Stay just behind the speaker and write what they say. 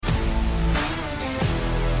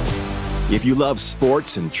If you love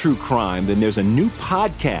sports and true crime, then there's a new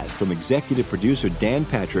podcast from executive producer Dan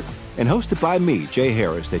Patrick and hosted by me, Jay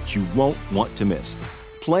Harris, that you won't want to miss.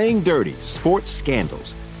 Playing Dirty: Sports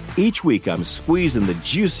Scandals. Each week, I'm squeezing the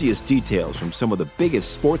juiciest details from some of the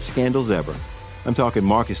biggest sports scandals ever. I'm talking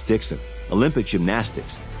Marcus Dixon, Olympic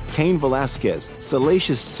gymnastics, Cain Velasquez,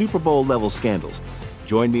 salacious Super Bowl-level scandals.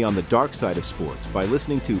 Join me on the dark side of sports by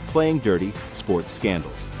listening to Playing Dirty: Sports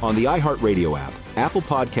Scandals on the iHeartRadio app, Apple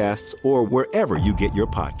Podcasts, or wherever you get your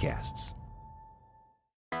podcasts.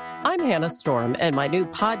 I'm Hannah Storm, and my new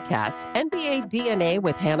podcast, NBA DNA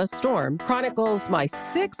with Hannah Storm, chronicles my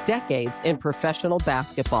 6 decades in professional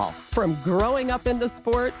basketball. From growing up in the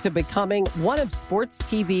sport to becoming one of sports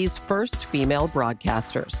TV's first female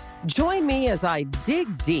broadcasters. Join me as I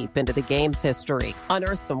dig deep into the game's history,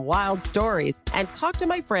 unearth some wild stories, and talk to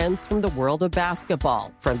my friends from the world of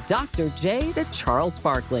basketball, from Dr. J to Charles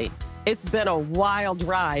Barkley. It's been a wild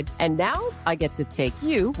ride, and now I get to take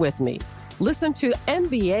you with me. Listen to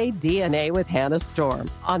NBA DNA with Hannah Storm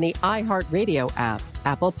on the iHeartRadio app,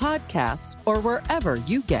 Apple Podcasts, or wherever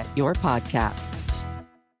you get your podcasts.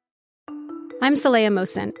 I'm Saleha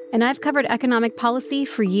Mohsin, and I've covered economic policy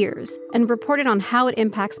for years and reported on how it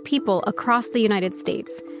impacts people across the United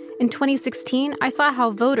States. In 2016, I saw how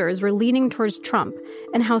voters were leaning towards Trump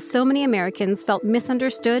and how so many Americans felt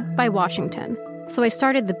misunderstood by Washington. So I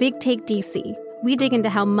started The Big Take DC. We dig into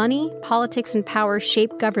how money, politics, and power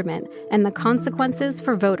shape government and the consequences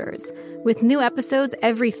for voters. With new episodes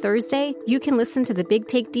every Thursday, you can listen to The Big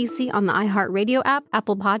Take DC on the iHeartRadio app,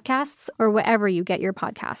 Apple Podcasts, or wherever you get your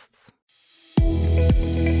podcasts.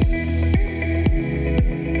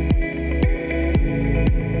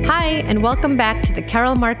 Hi, and welcome back to the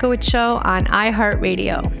Karol Markowicz Show on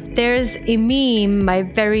iHeartRadio. There's a meme my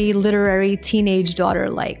very literary teenage daughter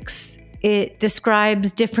likes. It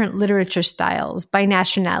describes different literature styles by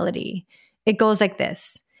nationality. It goes like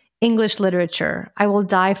this: English literature, I will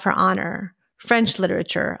die for honor. French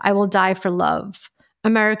literature, I will die for love.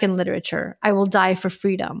 American literature, I will die for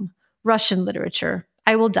freedom. Russian literature,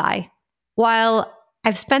 I will die. While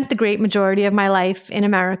I've spent the great majority of my life in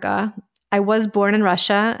America, I was born in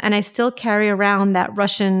Russia, and I still carry around that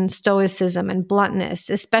Russian stoicism and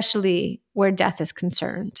bluntness, especially where death is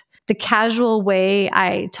concerned. The casual way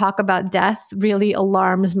I talk about death really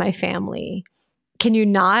alarms my family. Can you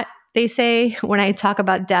not, they say, when I talk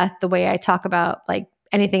about death the way I talk about like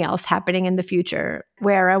anything else happening in the future,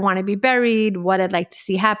 where I want to be buried, what I'd like to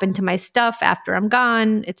see happen to my stuff after I'm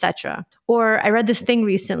gone, etc. Or I read this thing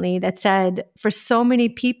recently that said, for so many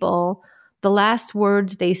people, the last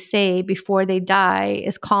words they say before they die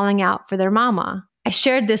is calling out for their mama. I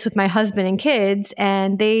shared this with my husband and kids,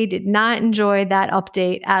 and they did not enjoy that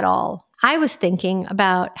update at all. I was thinking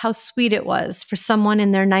about how sweet it was for someone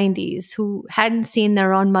in their 90s who hadn't seen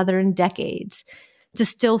their own mother in decades to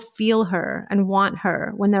still feel her and want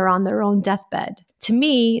her when they're on their own deathbed. To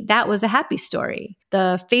me, that was a happy story.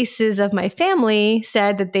 The faces of my family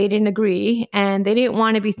said that they didn't agree, and they didn't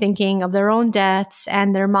want to be thinking of their own deaths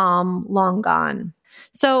and their mom long gone.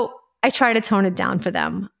 So I try to tone it down for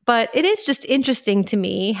them. But it is just interesting to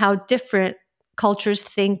me how different cultures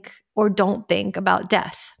think or don't think about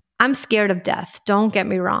death. I'm scared of death, don't get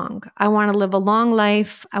me wrong. I want to live a long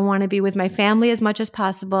life. I want to be with my family as much as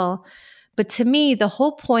possible. But to me, the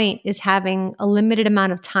whole point is having a limited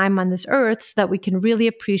amount of time on this earth so that we can really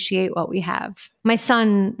appreciate what we have. My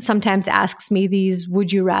son sometimes asks me these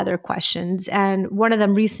would you rather questions. And one of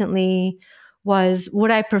them recently was,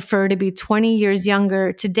 would I prefer to be 20 years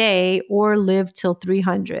younger today or live till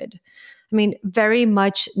 300? I mean, very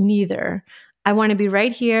much neither. I want to be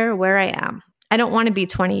right here where I am. I don't want to be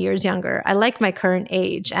 20 years younger. I like my current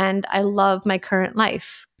age and I love my current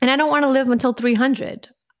life. And I don't want to live until 300.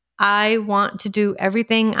 I want to do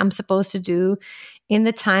everything I'm supposed to do in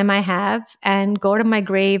the time I have and go to my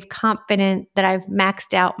grave confident that I've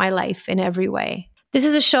maxed out my life in every way. This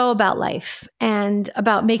is a show about life and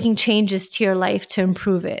about making changes to your life to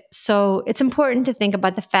improve it. So it's important to think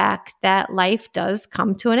about the fact that life does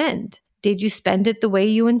come to an end. Did you spend it the way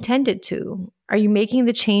you intended to? Are you making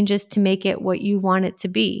the changes to make it what you want it to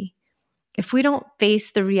be? If we don't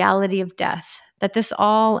face the reality of death, that this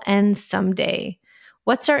all ends someday,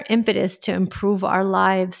 what's our impetus to improve our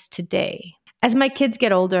lives today? As my kids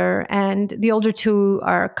get older, and the older two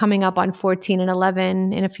are coming up on 14 and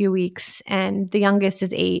 11 in a few weeks, and the youngest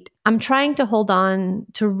is 8, I'm trying to hold on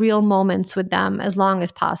to real moments with them as long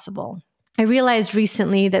as possible. I realized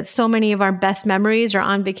recently that so many of our best memories are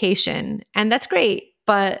on vacation, and that's great,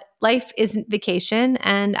 but life isn't vacation,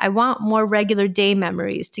 and I want more regular day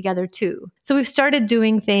memories together too. So we've started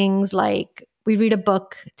doing things like We read a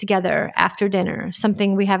book together after dinner,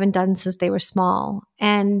 something we haven't done since they were small.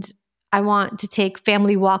 And I want to take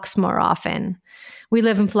family walks more often. We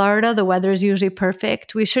live in Florida. The weather is usually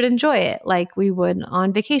perfect. We should enjoy it like we would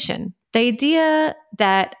on vacation. The idea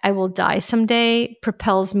that I will die someday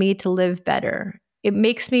propels me to live better. It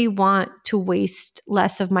makes me want to waste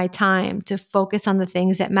less of my time to focus on the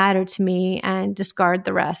things that matter to me and discard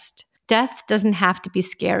the rest. Death doesn't have to be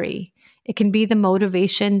scary. It can be the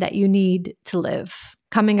motivation that you need to live.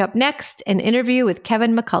 Coming up next, an interview with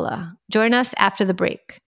Kevin McCullough. Join us after the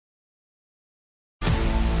break.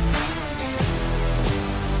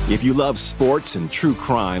 If you love sports and true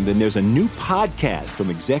crime, then there's a new podcast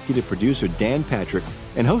from executive producer Dan Patrick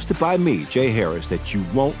and hosted by me, Jay Harris, that you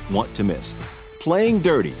won't want to miss. Playing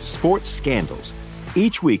Dirty: Sports Scandals.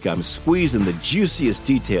 Each week, I'm squeezing the juiciest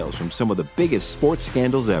details from some of the biggest sports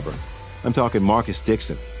scandals ever. I'm talking Marcus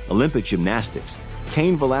Dixon, Olympic gymnastics,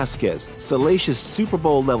 Cain Velasquez, salacious Super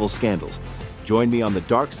Bowl-level scandals. Join me on the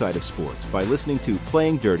dark side of sports by listening to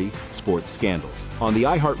Playing Dirty: Sports Scandals on the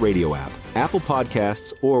iHeartRadio app, Apple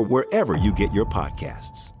Podcasts, or wherever you get your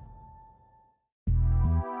podcasts.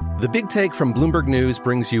 The Big Take from Bloomberg News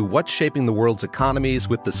brings you what's shaping the world's economies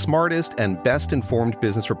with the smartest and best-informed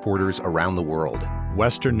business reporters around the world.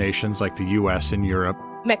 Western nations like the U.S. and Europe.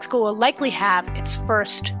 Mexico will likely have its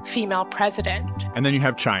first female president. And then you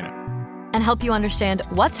have China. And help you understand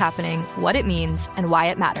what's happening, what it means, and why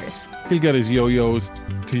it matters. He'll get his yo-yos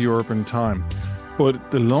to Europe in time.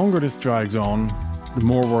 But the longer this drags on, the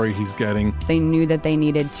more worry he's getting. They knew that they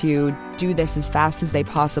needed to do this as fast as they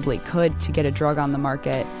possibly could to get a drug on the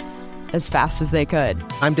market as fast as they could.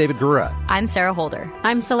 I'm David Gura. I'm Sarah Holder.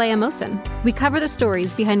 I'm Saleha Mohsen. We cover the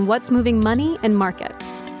stories behind what's moving money and markets.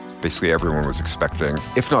 Basically, everyone was expecting,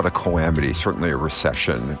 if not a calamity, certainly a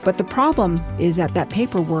recession. But the problem is that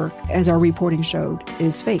paperwork, as our reporting showed,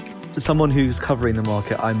 is fake. As someone who's covering the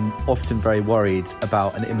market, I'm often very worried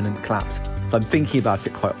about an imminent collapse. So I'm thinking about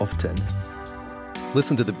it quite often.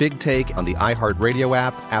 Listen to The Big Take on the iHeartRadio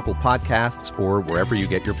app, Apple Podcasts, or wherever you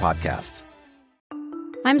get your podcasts.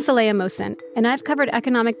 I'm Saleha Mohsen, and I've covered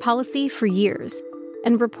economic policy for years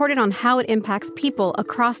and reported on how it impacts people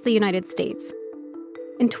across the United States.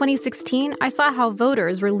 In 2016, I saw how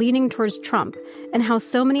voters were leaning towards Trump and how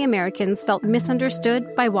so many Americans felt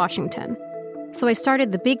misunderstood by Washington. So I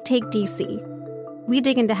started The Big Take DC. We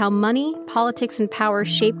dig into how money, politics, and power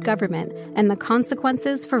shape government and the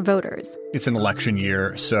consequences for voters. It's an election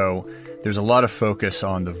year, so there's a lot of focus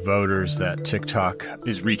on the voters that TikTok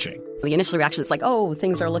is reaching. The initial reaction is like, oh,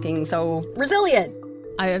 things are looking so resilient.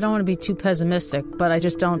 I don't want to be too pessimistic, but I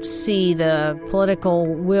just don't see the political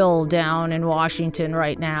will down in Washington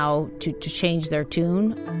right now to change their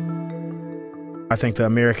tune. I think the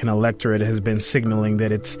American electorate has been signaling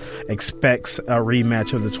that it expects a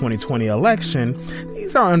rematch of the 2020 election.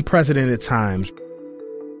 These are unprecedented times.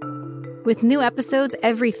 With new episodes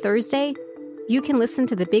every Thursday, you can listen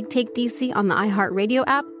to The Big Take DC on the iHeartRadio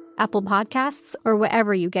app, Apple Podcasts, or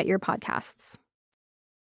wherever you get your podcasts.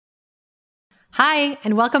 Hi,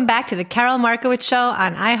 and welcome back to the Karol Markowicz Show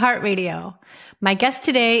on iHeartRadio. My guest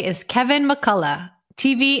today is Kevin McCullough,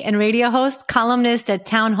 TV and radio host, columnist at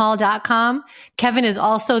townhall.com. Kevin is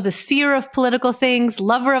also the seer of political things,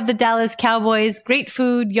 lover of the Dallas Cowboys, great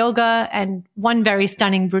food, yoga, and one very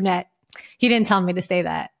stunning brunette. He didn't tell me to say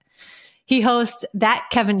that. He hosts That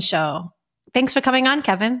Kevin Show. Thanks for coming on,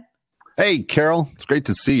 Kevin. Hey, Karol. It's great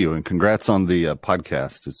to see you, and congrats on the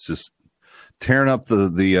podcast. It's just tearing up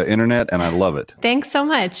the internet, and I love it. Thanks so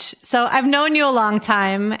much. So I've known you a long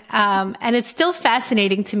time, and it's still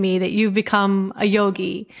fascinating to me that you've become a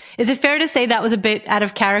yogi. Is it fair to say that was a bit out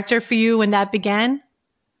of character for you when that began?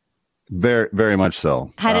 Very, very much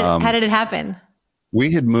so. How did it happen?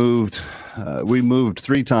 We had moved. We moved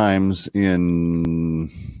 3 times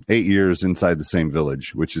in 8 years inside the same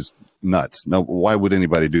village, which is nuts. No, why would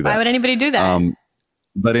anybody do that? Why would anybody do that?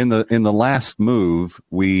 But in the last move,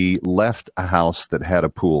 we left a house that had a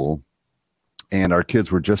pool, and our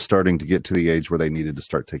kids were just starting to get to the age where they needed to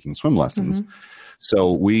start taking swim lessons. Mm-hmm.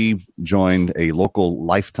 So we joined a local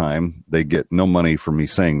Lifetime. They get no money for me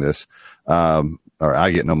saying this, or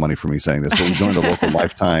I get no money for me saying this, but we joined a local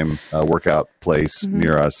Lifetime workout place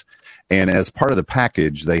near us. And as part of the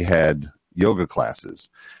package, they had yoga classes.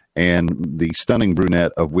 And the stunning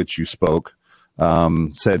brunette of which you spoke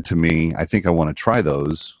said to me, I think I want to try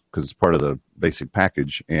those because it's part of the basic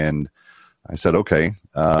package. And I said, okay.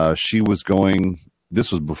 She was going,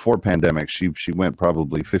 this was before pandemic. She went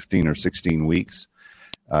probably 15 or 16 weeks.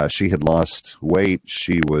 She had lost weight.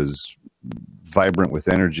 She was vibrant with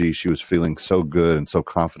energy. She was feeling so good and so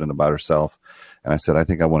confident about herself. And I said, I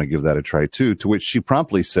think I want to give that a try too. To which she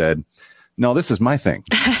promptly said, no, this is my thing.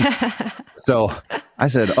 So I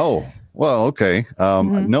said, oh, well, okay.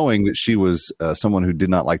 Knowing that she was someone who did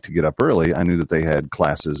not like to get up early, I knew that they had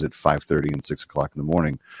classes at 5:30 and 6 o'clock in the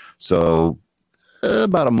morning. So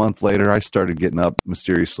about a month later, I started getting up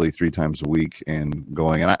mysteriously 3 times a week and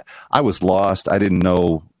going. And I was lost. I didn't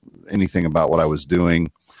know anything about what I was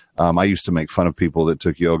doing. I used to make fun of people that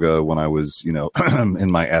took yoga when I was,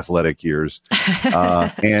 in my athletic years.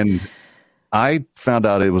 And I found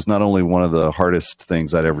out it was not only one of the hardest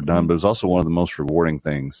things I'd ever done, but it was also one of the most rewarding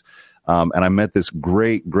things. And I met this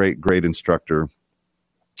great instructor.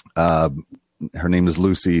 Her name is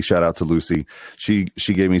Lucy. Shout out to Lucy. She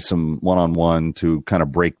gave me some one-on-one to kind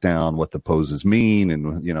of break down what the poses mean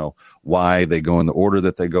and, why they go in the order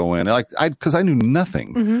that they go in. Because I knew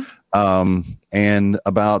nothing. And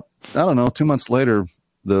about, 2 months later,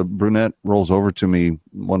 the brunette rolls over to me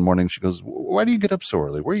one morning. She goes, why do you get up so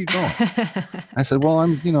early? Where are you going? I said, well,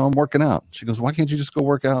 I'm working out. She goes, why can't you just go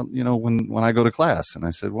work out, when I go to class? And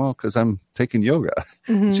I said, well, because I'm taking yoga.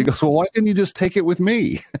 She goes, well, why didn't you just take it with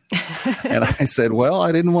me? And I said, well,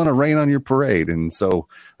 I didn't want to rain on your parade. And so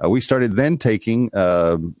we started then taking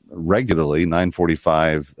regularly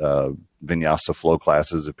 9:45 vinyasa flow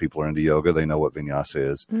classes. If people are into yoga, they know what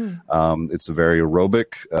vinyasa is. It's a very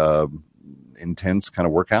aerobic, intense kind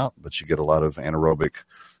of workout, but you get a lot of anaerobic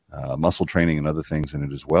muscle training and other things in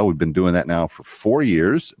it as well. We've been doing that now for 4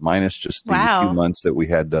 years, minus just the few months that we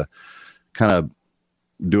had to kind of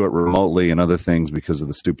do it remotely and other things because of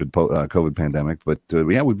the stupid COVID pandemic. But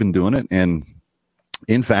we've been doing it. And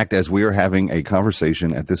in fact, as we are having a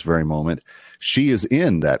conversation at this very moment, she is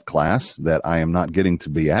in that class that I am not getting to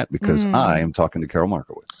be at because I am talking to Karol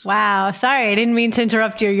Markowicz. Wow. Sorry, I didn't mean to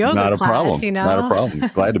interrupt your yoga Not a class. problem. Not a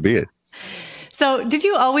problem. Glad to be it. So did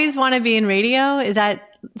you always want to be in radio? Is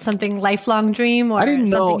that something lifelong dream? Or I didn't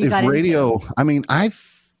know if radio,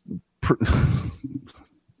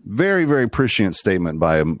 very, very prescient statement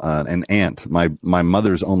by an aunt, my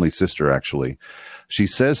mother's only sister, actually. She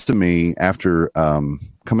says to me after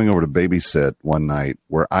coming over to babysit one night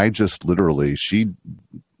where I just literally,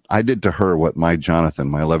 I did to her what my Jonathan,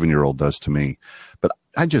 my 11-year-old, does to me, but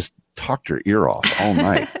I just talked her ear off all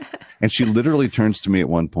night. And she literally turns to me at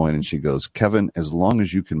one point and she goes, Kevin, as long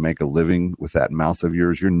as you can make a living with that mouth of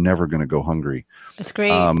yours, you're never going to go hungry. That's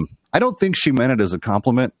great. I don't think she meant it as a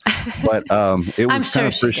compliment, but it was kind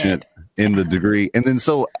of prescient in the degree. And then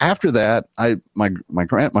so after that, my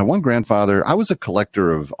one grandfather, I was a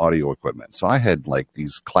collector of audio equipment. So I had like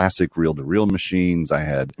these classic reel-to-reel machines. I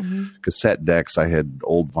had cassette decks. I had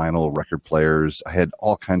old vinyl record players. I had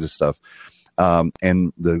all kinds of stuff.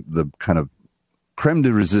 And the kind of creme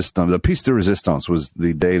de resistance, the piece de resistance was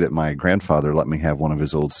the day that my grandfather let me have one of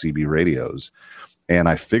his old CB radios. And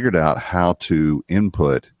I figured out how to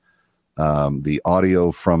input the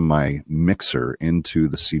audio from my mixer into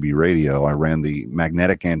the CB radio. I ran the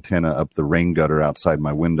magnetic antenna up the rain gutter outside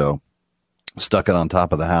my window, stuck it on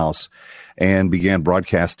top of the house, and began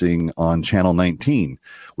broadcasting on Channel 19,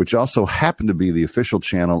 which also happened to be the official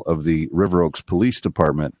channel of the River Oaks Police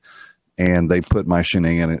Department. And they put my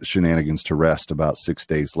shenanigans to rest about 6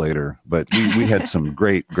 days later. But we had some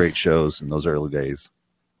great shows in those early days.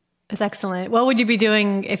 That's excellent. What would you be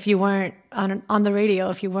doing if you weren't on the radio,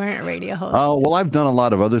 if you weren't a radio host? Oh, well, I've done a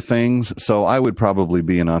lot of other things. So I would probably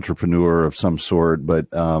be an entrepreneur of some sort. But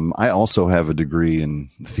I also have a degree in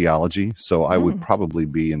theology. So I would probably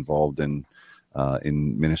be involved in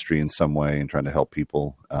ministry in some way and trying to help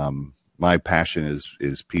people. My passion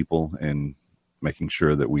is people and making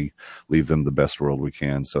sure that we leave them the best world we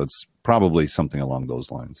can. So it's probably something along those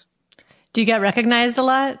lines. Do you get recognized a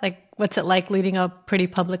lot? Like, what's it like leading a pretty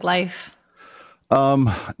public life?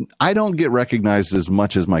 I don't get recognized as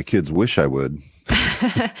much as my kids wish I would.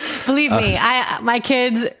 Believe me, my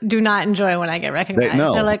kids do not enjoy when I get recognized.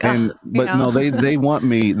 They're like, they want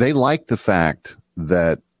me. They like the fact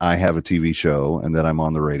that I have a TV show and that I'm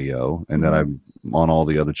on the radio and that I'm on all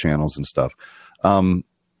the other channels and stuff.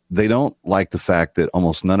 They don't like the fact that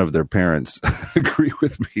almost none of their parents agree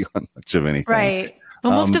with me on much of anything. Right.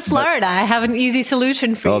 Well, move to Florida. I have an easy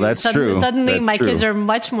solution for you. Oh, that's true. Suddenly, that's my true. kids are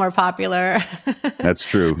much more popular. That's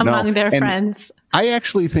true. among their friends. I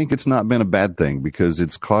actually think it's not been a bad thing because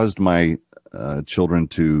it's caused my children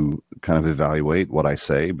to kind of evaluate what I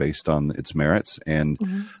say based on its merits, and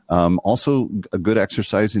also a good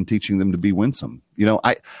exercise in teaching them to be winsome.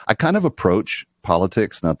 I kind of approach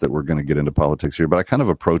politics, not that we're going to get into politics here, but I kind of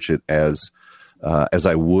approach it as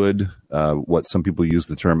I would what some people use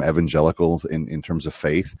the term evangelical in terms of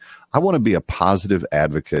faith. I want to be a positive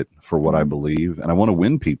advocate for what I believe, and I want to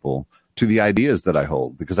win people to the ideas that I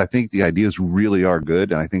hold, because I think the ideas really are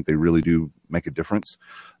good, and I think they really do make a difference.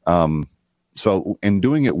 So, and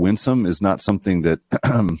doing it winsome is not something that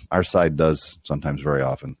our side does sometimes very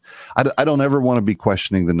often. I don't ever want to be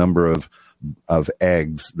questioning the number of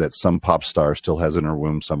eggs that some pop star still has in her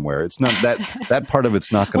womb somewhere. It's not that part of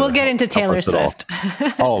it's not going to We'll get into Taylor Swift.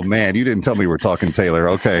 Oh man, you didn't tell me we're talking Taylor.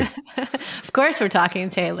 Okay. Of course we're talking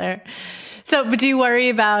Taylor. So, but do you worry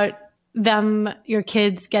about your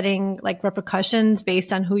kids getting like repercussions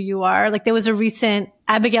based on who you are? Like there was a recent,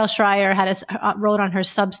 Abigail Schreier wrote on her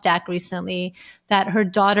Substack recently that her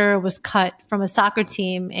daughter was cut from a soccer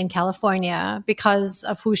team in California because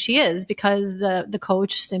of who she is, because the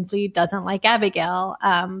coach simply doesn't like Abigail.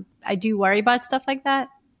 I do worry about stuff like that.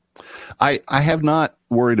 I have not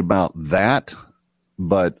worried about that,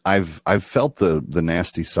 but I've felt the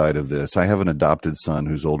nasty side of this. I have an adopted son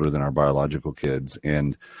who's older than our biological kids,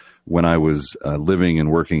 and when I was living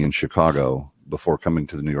and working in Chicago before coming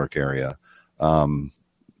to the New York area,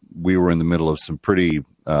 we were in the middle of some pretty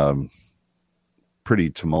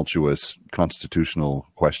tumultuous constitutional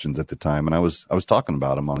questions at the time, and I was talking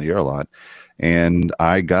about them on the air a lot, and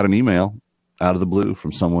I got an email out of the blue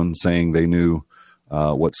from someone saying they knew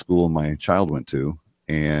what school my child went to,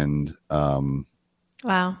 and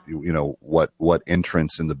wow, what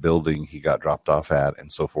entrance in the building he got dropped off at,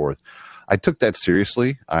 and so forth. I took that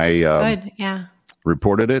seriously. I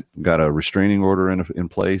reported it, got a restraining order in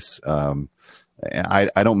place.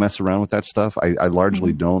 I don't mess around with that stuff. I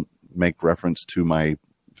largely don't make reference to my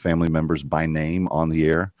family members by name on the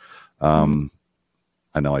air.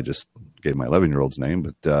 I know I just gave my 11-year-old's name,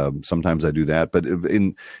 but sometimes I do that. But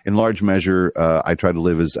in large measure, I try to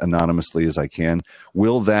live as anonymously as I can.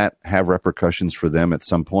 Will that have repercussions for them at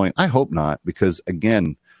some point? I hope not, because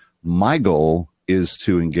again, my goal is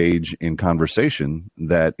to engage in conversation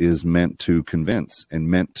that is meant to convince and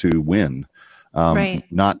meant to win,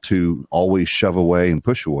 not to always shove away and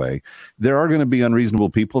push away. There are going to be unreasonable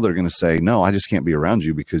people that are going to say, no, I just can't be around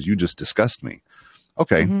you because you just disgust me.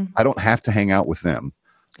 Okay, I don't have to hang out with them.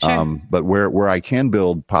 Sure. But where I can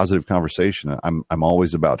build positive conversation, I'm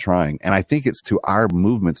always about trying. And I think it's to our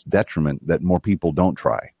movement's detriment that more people don't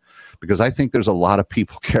try. Because I think there's a lot of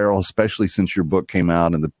people, Karol, especially since your book came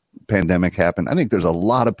out and the pandemic happened, I think there's a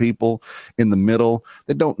lot of people in the middle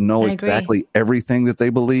that don't know exactly everything that they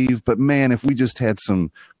believe. But man, if we just had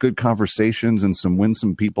some good conversations and some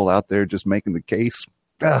winsome people out there just making the case,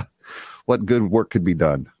 what good work could be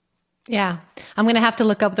done. Yeah. I'm going to have to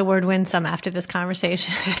look up the word winsome after this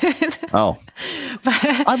conversation. But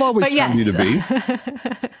I've always found you to be.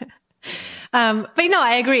 But no,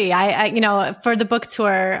 I agree. I for the book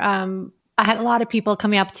tour, I had a lot of people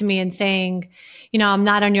coming up to me and saying, I'm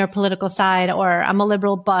not on your political side, or I'm a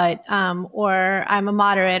liberal, but, or I'm a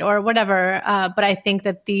moderate, or whatever. But I think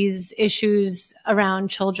that these issues around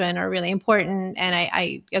children are really important. And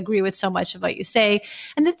I agree with so much of what you say.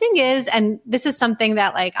 And the thing is, and this is something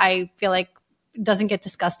that I feel like doesn't get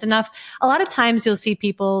discussed enough. A lot of times you'll see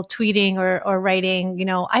people tweeting or writing,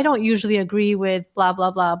 I don't usually agree with blah,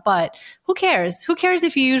 blah, blah, but who cares? Who cares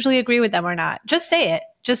if you usually agree with them or not? Just say it.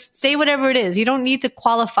 Just say whatever it is. You don't need to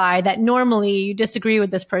qualify that normally you disagree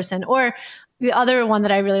with this person. Or the other one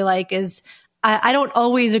that I really like is, I don't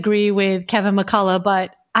always agree with Kevin McCullough,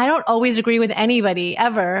 but I don't always agree with anybody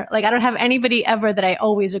ever. I don't have anybody ever that I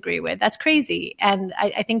always agree with. That's crazy. And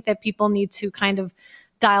I think that people need to kind of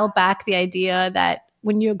dial back the idea that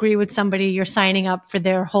when you agree with somebody, you're signing up for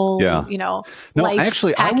their whole, No, life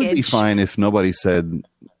actually, package. I would be fine if nobody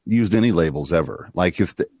used any labels ever.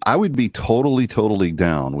 I would be totally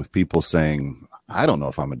down with people saying, I don't know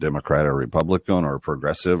if I'm a Democrat or a Republican or a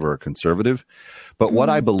progressive or a conservative, but what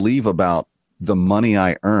I believe about the money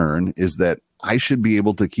I earn is that I should be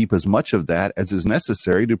able to keep as much of that as is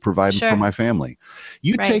necessary to provide for my family.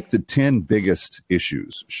 You take the 10 biggest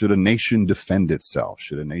issues. Should a nation defend itself?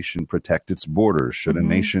 Should a nation protect its borders? Should a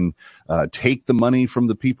nation take the money from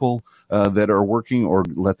the people that are working, or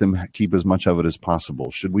let them keep as much of it as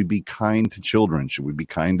possible? Should we be kind to children? Should we be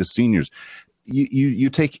kind to seniors?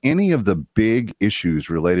 You take any of the big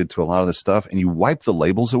issues related to a lot of this stuff and you wipe the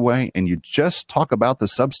labels away and you just talk about the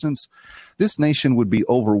substance, this nation would be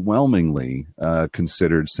overwhelmingly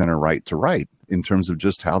considered center right to right in terms of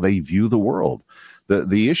just how they view the world.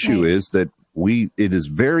 The issue is that it is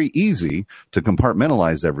very easy to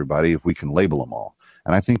compartmentalize everybody if we can label them all.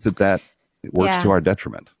 And I think that works to our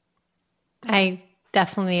detriment. I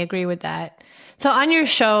definitely agree with that. So on your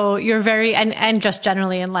show, you're very, and just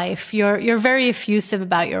generally in life, you're very effusive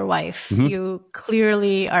about your wife. You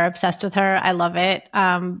clearly are obsessed with her. I love it.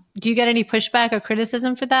 Do you get any pushback or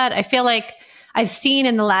criticism for that? I feel like I've seen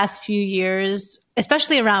in the last few years,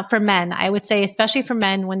 especially for men, I would say, especially for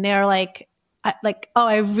men, when they're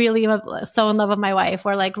I really am so in love with my wife,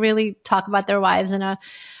 or like really talk about their wives in a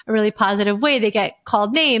really positive way. They get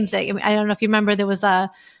called names. I don't know if you remember, there was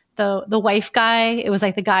the wife guy. It was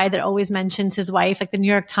like the guy that always mentions his wife. Like the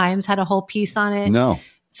New York Times had a whole piece on it. No.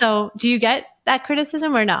 So do you get that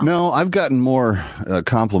criticism or no? No, I've gotten more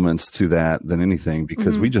compliments to that than anything,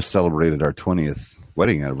 because we just celebrated our 20th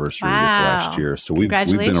wedding anniversary this last year. So we've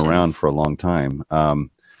been around for a long time.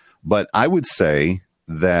 But I would say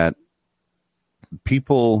that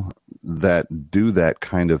people that do that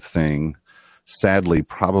kind of thing, sadly,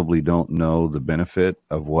 probably don't know the benefit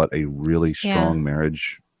of what a really strong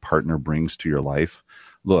marriage partner brings to your life.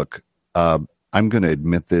 Look, I'm going to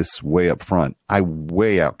admit this way up front. I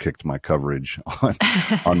way outkicked my coverage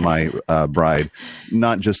on my bride,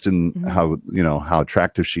 not just in how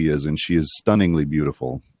attractive she is, and she is stunningly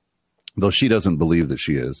beautiful, though she doesn't believe that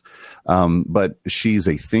she is. But she's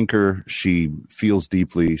a thinker. She feels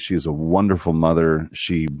deeply. She is a wonderful mother.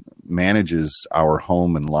 She manages our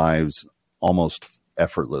home and lives almost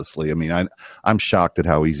effortlessly. I mean, I'm shocked at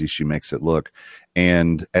how easy she makes it look.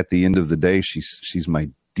 And at the end of the day, she's my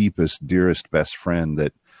deepest, dearest, best friend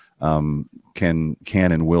that can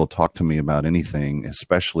and will talk to me about anything,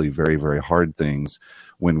 especially very, very hard things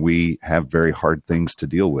when we have very hard things to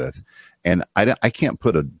deal with. And I can't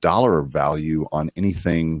put a dollar value on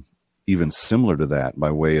anything even similar to that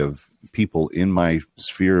by way of people in my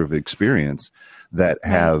sphere of experience that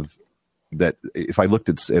have that. If I looked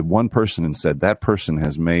at one person and said that person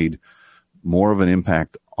has made more of an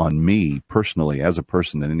impact on me personally as a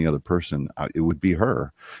person than any other person, it would be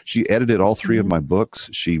her. She edited all three of my books.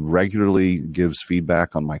 She regularly gives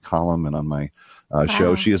feedback on my column and on my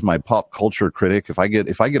show. She is my pop culture critic. If I get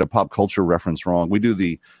a pop culture reference wrong, we do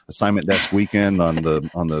the assignment desk weekend on the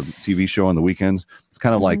TV show on the weekends. It's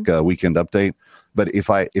kind of like a Weekend Update. But if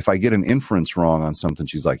I get an inference wrong on something,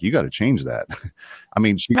 she's like, you got to change that. I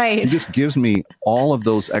mean, she just gives me all of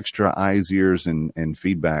those extra eyes, ears, and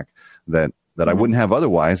feedback that I wouldn't have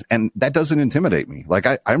otherwise. And that doesn't intimidate me. Like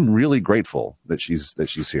I'm really grateful that she's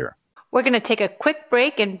here. We're going to take a quick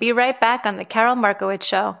break and be right back on the Karol Markowicz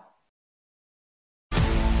Show.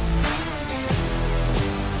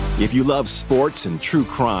 If you love sports and true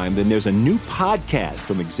crime, then there's a new podcast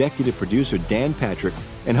from executive producer Dan Patrick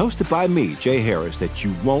and hosted by me, Jay Harris, that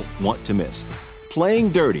you won't want to miss.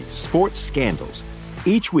 Playing Dirty: Sports Scandals.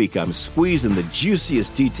 Each week, I'm squeezing the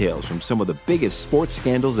juiciest details from some of the biggest sports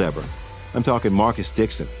scandals ever. I'm talking Marcus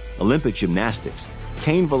Dixon, Olympic gymnastics,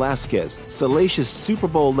 Cain Velasquez, salacious Super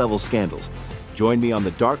Bowl-level scandals. Join me on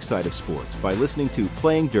the dark side of sports by listening to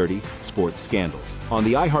Playing Dirty: Sports Scandals on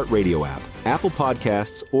the iHeartRadio app, Apple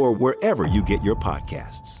Podcasts, or wherever you get your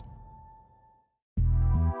podcasts.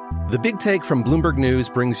 The Big Take from Bloomberg News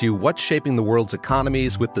brings you what's shaping the world's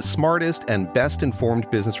economies with the smartest and best-informed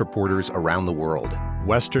business reporters around the world.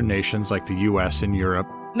 Western nations like the U.S. and Europe.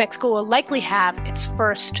 Mexico will likely have its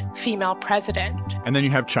first female president. And then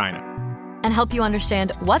you have China. And help you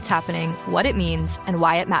understand what's happening, what it means, and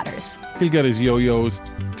why it matters. He'll get his yo-yos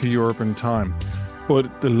to Europe in time.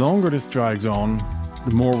 But the longer this drags on,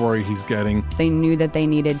 the more worry he's getting. They knew that they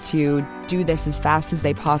needed to do this as fast as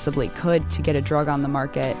they possibly could to get a drug on the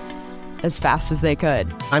market as fast as they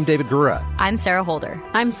could. I'm David Gura. I'm Sarah Holder.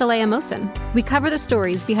 I'm Saleha Mohsen. We cover the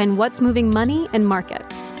stories behind what's moving money and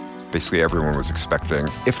markets. Basically, everyone was expecting,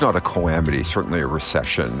 if not a calamity, certainly a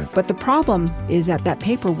recession. But the problem is that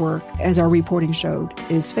paperwork, as our reporting showed,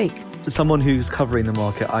 is fake. As someone who's covering the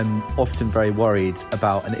market, I'm often very worried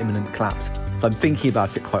about an imminent collapse. So I'm thinking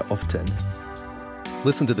about it quite often.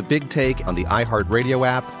 Listen to The Big Take on the iHeartRadio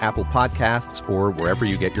app, Apple Podcasts, or wherever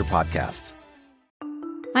you get your podcasts.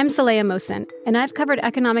 I'm Saleha Mohsen, and I've covered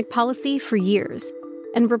economic policy for years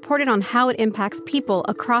and reported on how it impacts people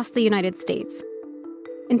across the United States.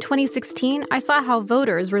 In 2016, I saw how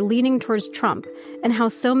voters were leaning towards Trump and how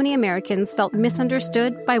so many Americans felt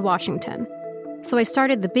misunderstood by Washington. So I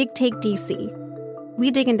started The Big Take DC. We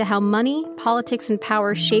dig into how money, politics, and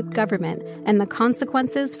power shape government and the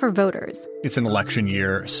consequences for voters. It's an election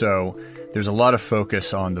year, so there's a lot of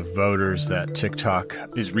focus on the voters that TikTok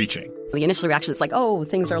is reaching. The initial reaction is like, oh,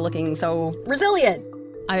 things are looking so resilient.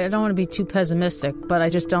 I don't want to be too pessimistic, but I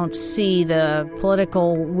just don't see the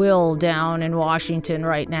political will down in Washington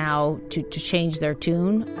right now to change their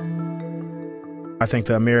tune. I think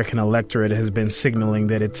the American electorate has been signaling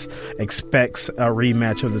that it expects a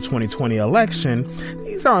rematch of the 2020 election.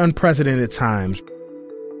 These are unprecedented times.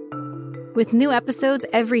 With new episodes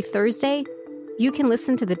every Thursday, you can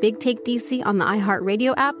listen to The Big Take DC on the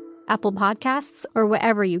iHeartRadio app, Apple Podcasts, or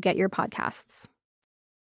wherever you get your podcasts.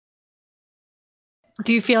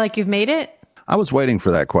 Do you feel like you've made it? I was waiting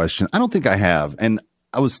for that question. I don't think I have. And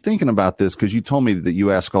I was thinking about this because you told me that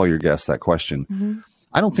you ask all your guests that question. Mm-hmm.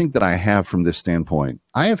 I don't think that I have from this standpoint.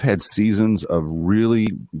 I have had seasons of really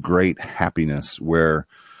great happiness where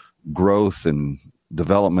growth and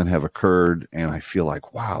development have occurred, and I feel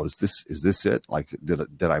like, wow, is this it? Like,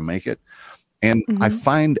 did I make it? And I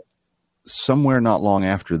find somewhere not long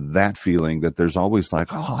after that feeling that there's always like,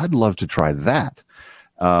 oh, I'd love to try that.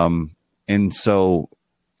 And so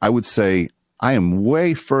I would say I am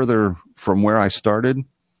way further from where I started,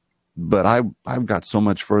 but I've got so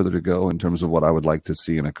much further to go in terms of what I would like to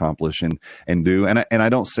see and accomplish and do. And I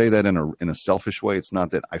don't say that in a selfish way. It's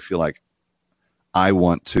not that I feel like I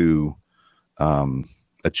want to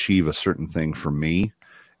achieve a certain thing for me.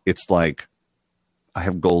 It's like I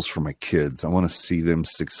have goals for my kids. I want to see them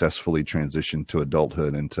successfully transition to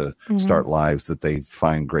adulthood and to start lives that they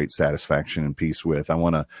find great satisfaction and peace with. I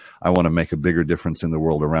want to make a bigger difference in the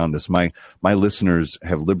world around us. My listeners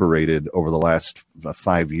have liberated over the last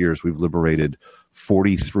 5 years. We've liberated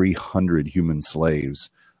 4,300 human slaves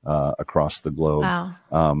across the globe.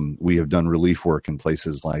 Wow. We have done relief work in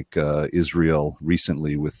places like Israel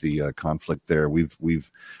recently with the conflict there. We've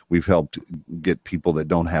helped get people that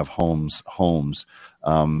don't have homes.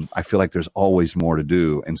 I feel like there's always more to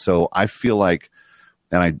do, and so I feel like,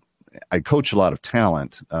 and I coach a lot of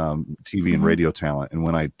talent, TV and radio talent, and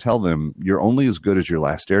when I tell them you're only as good as your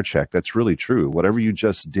last air check, that's really true. Whatever you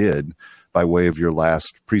just did by way of your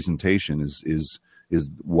last presentation is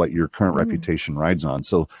what your current reputation rides on.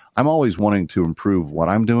 So I'm always wanting to improve what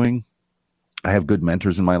I'm doing. I have good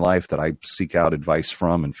mentors in my life that I seek out advice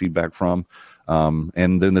from and feedback from.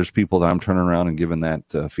 And then there's people that I'm turning around and giving that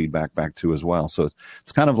feedback back to as well. So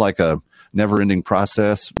it's kind of like a never ending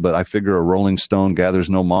process, but I figure a rolling stone gathers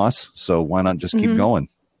no moss. So why not just keep going?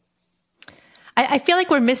 I feel like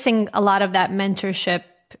we're missing a lot of that mentorship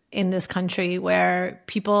in this country where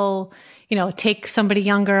people, take somebody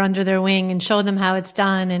younger under their wing and show them how it's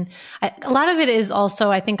done. And a lot of it is also,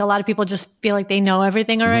 I think a lot of people just feel like they know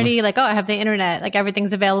everything already. Like, oh, I have the internet, like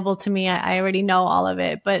everything's available to me. I already know all of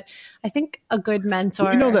it. But I think a good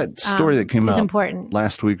mentor, that story that came out important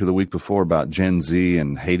last week or the week before about Gen Z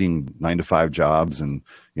and hating 9-to-5 jobs and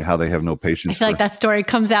how they have no patience. I feel like that story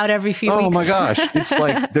comes out every few weeks. Oh my gosh. It's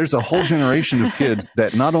like there's a whole generation of kids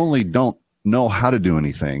that not only don't know how to do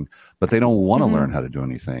anything, but they don't want to learn how to do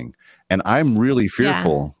anything. And I'm really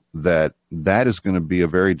fearful that is going to be a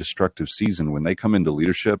very destructive season when they come into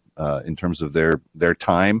leadership in terms of their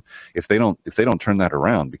time. If they don't turn that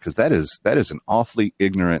around, because that is an awfully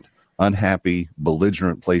ignorant, unhappy,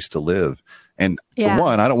 belligerent place to live. And for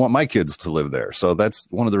one, I don't want my kids to live there. So that's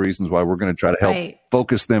one of the reasons why we're going to try to help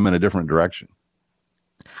focus them in a different direction.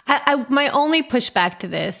 My only pushback to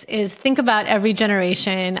this is think about every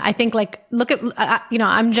generation. I think look at,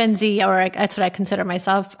 I'm Gen Z, or that's what I consider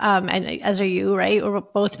myself. And as are you, right? We're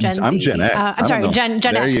both Gen Z. I'm Gen X. I'm sorry,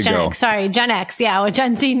 Gen X. Sorry, Gen X. Yeah. Well,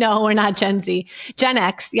 Gen Z, no, we're not Gen Z. Gen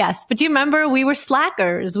X, yes. But do you remember we were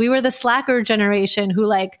slackers? We were the slacker generation who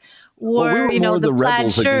wore, the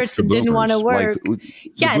plaid shirts and didn't want to work.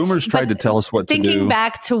 The boomers tried to tell us what to do. Thinking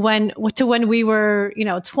back to when we were,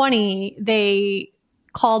 20, they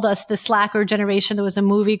called us the slacker generation. There was a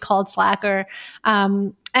movie called Slacker.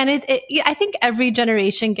 And I think every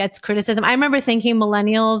generation gets criticism. I remember thinking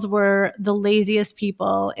millennials were the laziest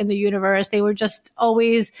people in the universe. They were just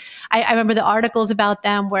always, I remember the articles about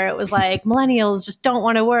them where it was like, millennials just don't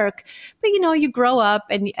want to work. But you grow up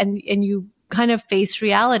and you kind of face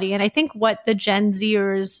reality. And I think what the Gen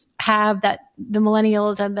Zers have that the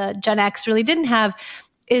millennials and the Gen X really didn't have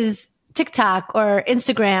is TikTok or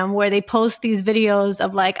Instagram, where they post these videos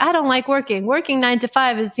of I don't like working 9 to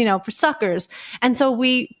 5 is, for suckers. And so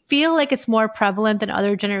we feel like it's more prevalent than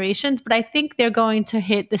other generations, but I think they're going to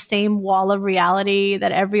hit the same wall of reality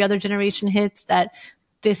that every other generation hits, that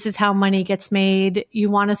this is how money gets made. You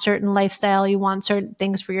want a certain lifestyle. You want certain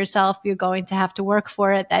things for yourself. You're going to have to work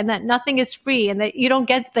for it, and that nothing is free, and that you don't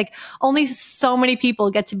get only so many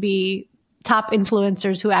people get to be top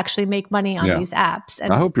influencers who actually make money on these apps.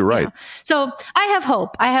 And I hope you're right. So I have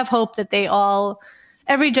hope. I have hope that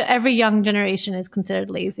every young generation is considered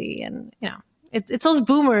lazy, and it's those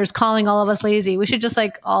boomers calling all of us lazy. We should just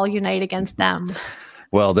all unite against them.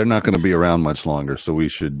 Well, they're not going to be around much longer, so we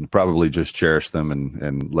should probably just cherish them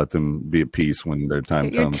and let them be at peace when their time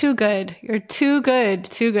comes. You're too good. You're too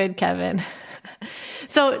good, Kevin.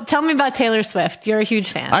 So tell me about Taylor Swift. You're a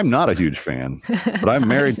huge fan. I'm not a huge fan, but I'm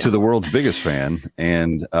married to the world's biggest fan.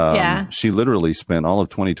 And she literally spent all of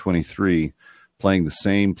 2023 playing the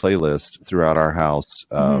same playlist throughout our house.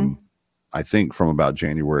 I think from about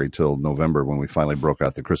January till November when we finally broke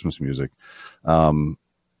out the Christmas music.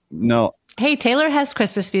 Hey, Taylor has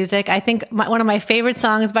Christmas music. I think one of my favorite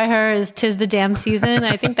songs by her is "'Tis the Damn Season."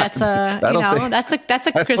 I think that's that's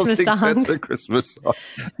a Christmas song. That's a Christmas song.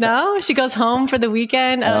 No, she goes home for the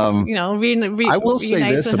weekend. I will say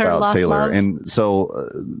this about Taylor, and so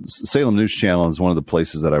Salem News Channel is one of the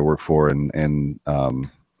places that I work for, and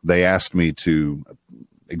they asked me to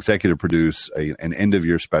executive produce an end of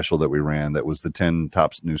year special that we ran that was the 10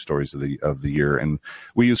 top news stories of the year, and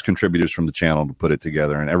we used contributors from the channel to put it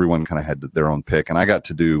together, and everyone kind of had their own pick, and I got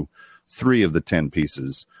to do 3 of the 10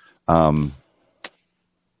 pieces.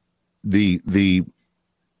 The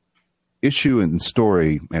issue and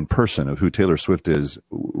story and person of who Taylor Swift is,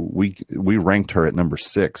 we ranked her at number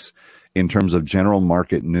 6 in terms of general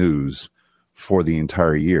market news for the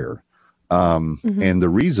entire year. And the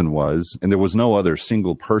reason was, and there was no other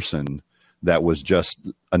single person that was just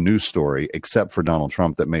a news story except for Donald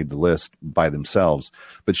Trump that made the list by themselves.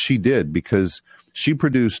 But she did, because she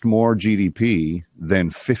produced more GDP than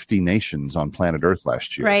 50 nations on planet Earth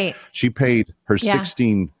last year. Right. She paid her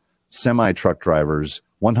 16 semi-truck drivers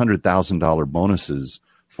 $100,000 bonuses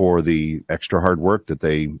for the extra hard work that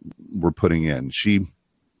they were putting in. She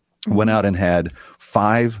went out and had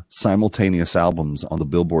 5 simultaneous albums on the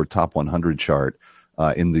Billboard Top 100 chart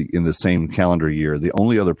in the same calendar year. The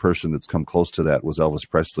only other person that's come close to that was Elvis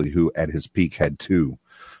Presley, who at his peak had 2.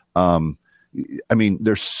 I mean,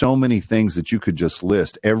 there's so many things that you could just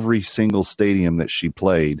list. Every single stadium that she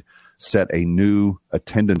played set a new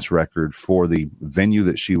attendance record for the venue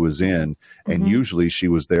that she was in, and usually she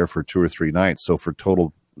was there for 2 or 3 nights. So for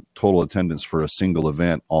total attendance for a single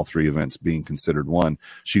event, all 3 events being considered one,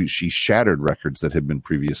 she shattered records that had been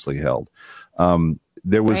previously held.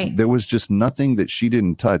 There was just nothing that she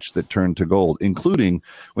didn't touch that turned to gold, including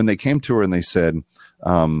when they came to her and they said,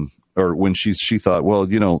 or when she thought, well,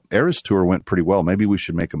 Eras Tour went pretty well, maybe we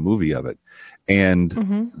should make a movie of it.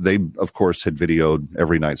 And they, of course, had videoed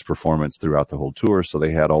every night's performance throughout the whole tour, so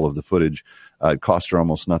they had all of the footage. It cost her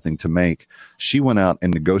almost nothing to make. She went out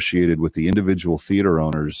and negotiated with the individual theater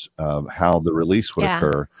owners how the release would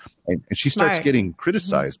occur. And she starts getting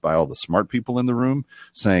criticized by all the smart people in the room,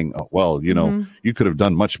 saying, oh, well, you could have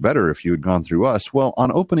done much better if you had gone through us. Well,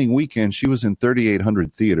 on opening weekend, she was in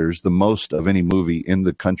 3,800 theaters, the most of any movie in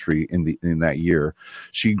the country in that year.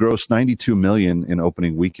 She grossed $92 million in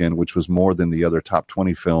opening weekend, which was more than the other top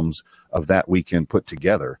 20 films of that weekend put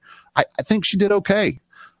together. I think she did okay.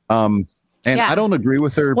 I don't agree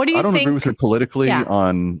with her. What do you think? Agree with her politically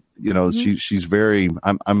on, she's very,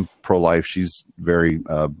 I'm pro-life. She's very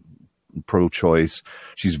pro-choice.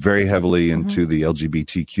 She's very heavily into the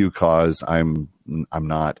LGBTQ cause. I'm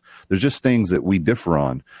not. There's just things that we differ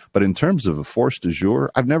on. But in terms of a force du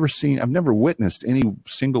jour, I've never witnessed any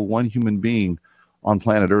single one human being on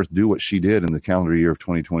planet Earth do what she did in the calendar year of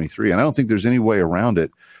 2023. And I don't think there's any way around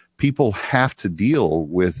it. People have to deal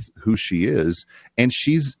with who she is, and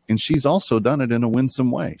she's also done it in a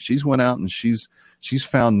winsome way. She's went out and she's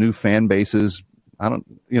found new fan bases. The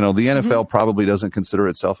NFL probably doesn't consider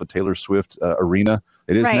itself a Taylor Swift arena.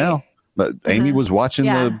 It is now, but Amy was watching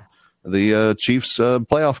the Chiefs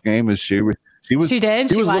playoff game as she was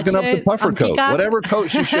looking up the puffer coat, whatever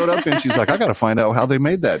coat she showed up in. She's like, I got to find out how they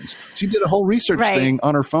made that. She did a whole research thing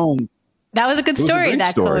on her phone. That was a good story,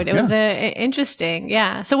 that quote. It was interesting.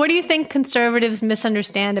 Yeah. So what do you think conservatives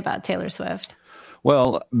misunderstand about Taylor Swift?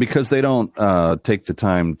 Well, because they don't take the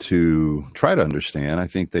time to try to understand. I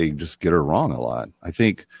think they just get her wrong a lot. I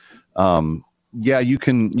think, you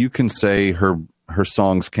can say her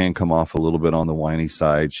songs can come off a little bit on the whiny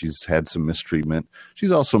side. She's had some mistreatment.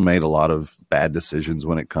 She's also made a lot of bad decisions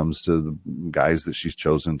when it comes to the guys that she's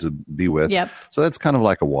chosen to be with. Yep. So that's kind of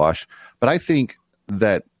like a wash. But I think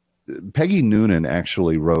that Peggy Noonan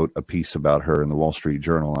actually wrote a piece about her in the Wall Street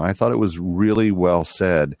Journal, and I thought it was really well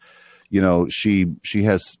said. She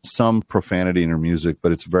has some profanity in her music,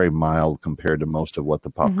 but it's very mild compared to most of what the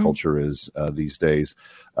pop culture is these days.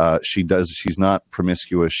 She's not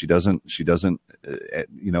promiscuous. She doesn't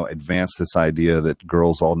advance this idea that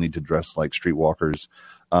girls all need to dress like streetwalkers.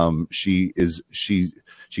 She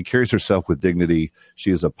carries herself with dignity.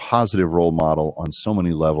 She is a positive role model on so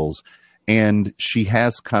many levels. And she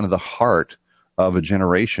has kind of the heart of a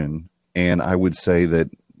generation. And I would say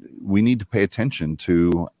that we need to pay attention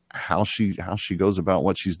to how she goes about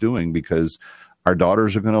what she's doing, because our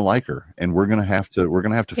daughters are going to like her, and we're going to have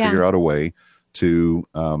to figure out a way to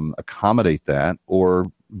accommodate that, or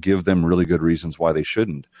give them really good reasons why they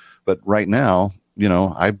shouldn't. But right now,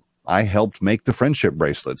 I helped make the friendship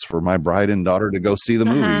bracelets for my bride and daughter to go see the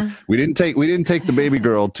movie. We didn't take the baby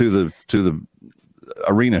girl to the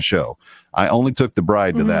arena show. I only took the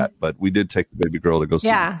bride to that, but we did take the baby girl to go see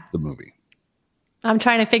the movie. I'm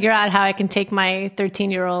trying to figure out how I can take my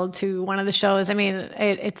 13-year-old to one of the shows. I mean,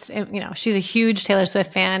 it's she's a huge Taylor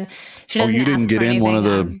Swift fan. She doesn't you didn't ask get for in anything. one of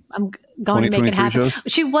the I'm going to make it happen. shows?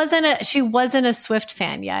 She wasn't a Swift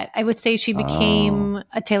fan yet. I would say she became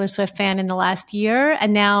a Taylor Swift fan in the last year,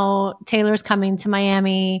 and now Taylor's coming to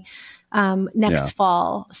Miami next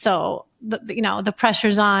fall. So the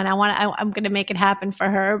pressure's on. I'm going to make it happen for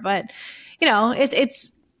her, but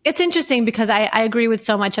it's interesting because I agree with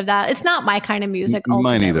so much of that. It's not my kind of music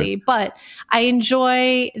ultimately, but I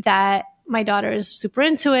enjoy that my daughter is super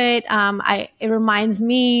into it. It reminds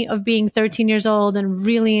me of being 13 years old and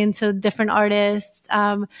really into different artists.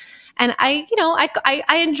 And I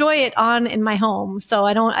enjoy it on in my home, so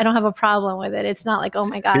I don't have a problem with it. It's not like, oh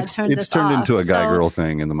my God, it's turned into a guy girl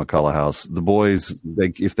thing in the McCullough house. The boys,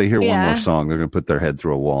 if they hear one more song, they're going to put their head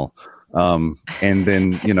through a wall. And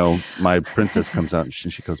then, my princess comes out and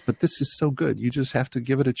she goes, but this is so good. You just have to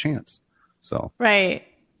give it a chance. So, right.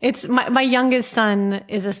 It's my youngest son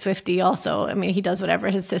is a Swiftie also. I mean, he does whatever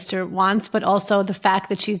his sister wants, but also the fact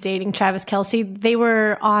that she's dating Travis Kelce, they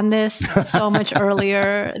were on this so much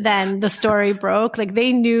earlier than the story broke. Like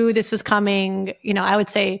they knew this was coming, I would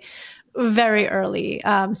say very early.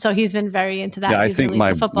 So he's been very into that. Yeah, he's I think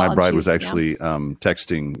really my bride was actually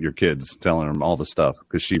texting your kids, telling them all the stuff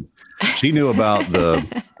because she knew about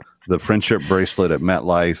the friendship bracelet at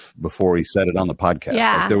MetLife before he said it on the podcast.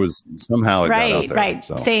 Yeah. Like there was somehow it got out there. Right.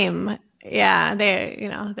 So. Same. Yeah.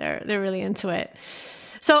 They're really into it.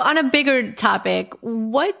 So on a bigger topic,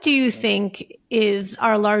 what do you think is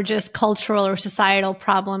our largest cultural or societal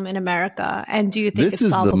problem in America? And do you think this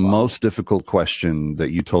is solvable? The most difficult question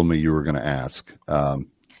that you told me you were going to ask?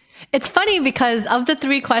 It's funny because of the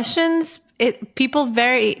three questions, people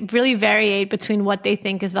really vary between what they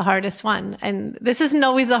think is the hardest one, and this isn't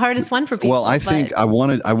always the hardest one for people. Well, I think I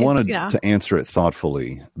wanted to answer it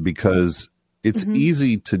thoughtfully because it's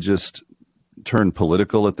easy to just turn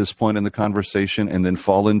political at this point in the conversation and then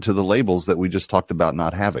fall into the labels that we just talked about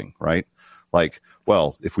not having, right? Like,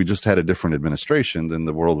 well, if we just had a different administration, then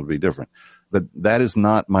the world would be different. But that is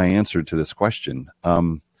not my answer to this question.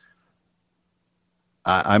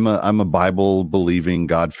 I'm a Bible believing,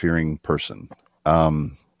 God fearing person.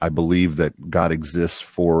 I believe that God exists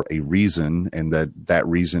for a reason, and that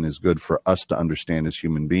reason is good for us to understand as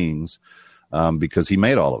human beings, because He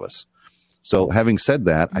made all of us. So, having said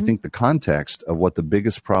that, I think the context of what the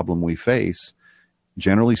biggest problem we face,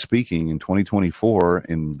 generally speaking, in 2024,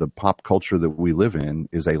 in the pop culture that we live in,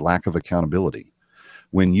 is a lack of accountability.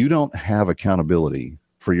 When you don't have accountability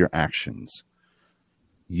for your actions,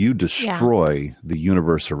 you destroy the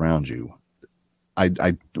universe around you. My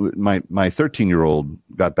 13-year-old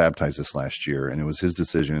got baptized this last year, and it was his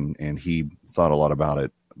decision, and he thought a lot about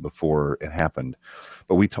it before it happened.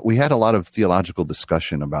 But we had a lot of theological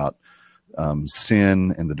discussion about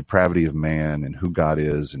sin and the depravity of man and who God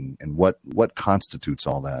is and what constitutes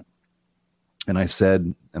all that. And I've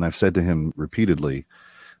said to him repeatedly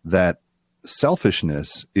that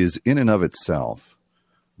selfishness is in and of itself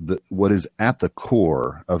what is at the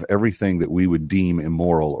core of everything that we would deem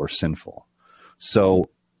immoral or sinful. So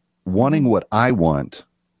wanting what I want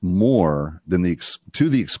more than to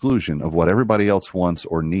the exclusion of what everybody else wants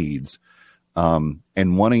or needs, and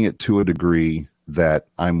wanting it to a degree that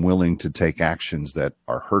I'm willing to take actions that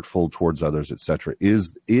are hurtful towards others, etc.,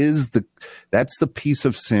 that's the piece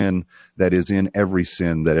of sin that is in every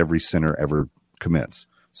sin that every sinner ever commits.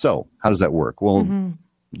 So how does that work? Well,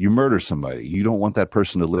 you murder somebody. You don't want that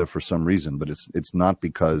person to live for some reason, but it's not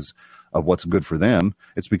because of what's good for them.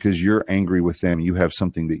 It's because you're angry with them. You have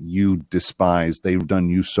something that you despise. They've done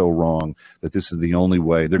you so wrong that this is the only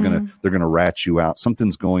way. They're gonna rat you out.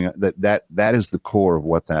 Something's going on. That is the core of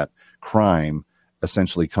what that crime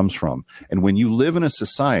essentially comes from. And when you live in a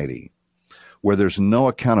society where there's no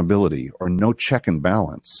accountability or no check and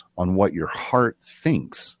balance on what your heart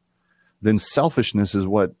thinks, then selfishness is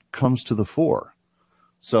what comes to the fore.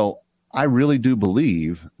 So I really do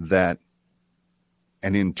believe that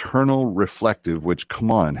an internal reflective, which,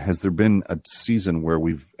 come on, has there been a season where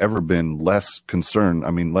we've ever been less concerned,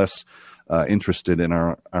 less interested in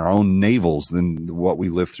our own navels than what we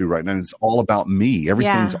live through right now? It's all about me.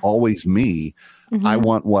 Everything's always me. I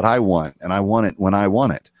want what I want, and I want it when I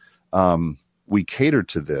want it. We cater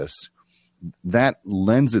to this. That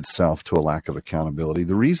lends itself to a lack of accountability.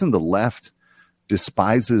 The reason the left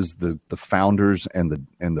despises the founders and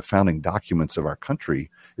the founding documents of our country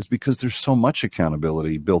is because there's so much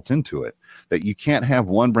accountability built into it that you can't have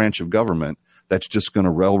one branch of government that's just going to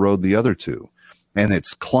railroad the other two. And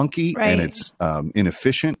it's clunky and it's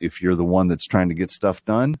inefficient if you're the one that's trying to get stuff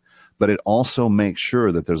done, but it also makes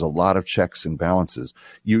sure that there's a lot of checks and balances.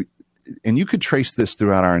 and you could trace this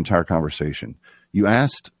throughout our entire conversation. You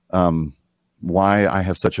asked why I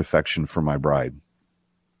have such affection for my bride.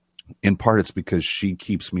 In part, it's because she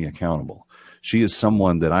keeps me accountable. She is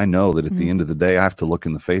someone that I know that at the end of the day, I have to look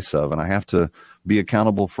in the face of, and I have to be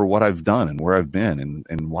accountable for what I've done and where I've been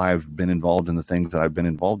and why I've been involved in the things that I've been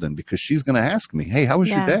involved in, because she's going to ask me, hey, how was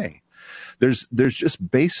your day? There's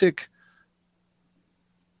just basic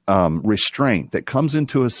restraint that comes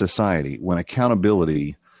into a society when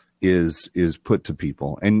accountability is put to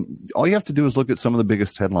people. And all you have to do is look at some of the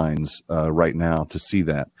biggest headlines right now to see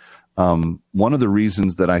that. One of the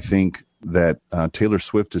reasons that I think that Taylor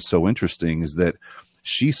Swift is so interesting is that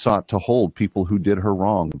she sought to hold people who did her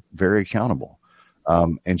wrong very accountable.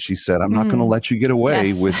 And she said, I'm not going to let you get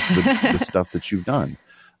away with the stuff that you've done.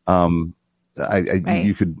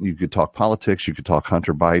 You could talk politics. You could talk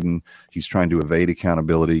Hunter Biden. He's trying to evade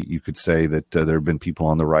accountability. You could say that there have been people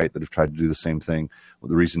on the right that have tried to do the same thing. Well,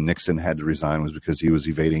 the reason Nixon had to resign was because he was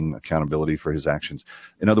evading accountability for his actions.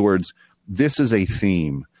 In other words, this is a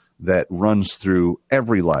theme that runs through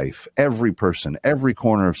every life, every person, every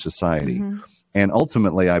corner of society. And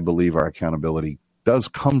ultimately, I believe our accountability does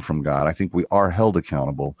come from God. I think we are held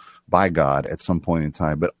accountable by God at some point in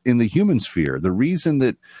time. But in the human sphere, the reason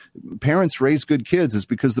that parents raise good kids is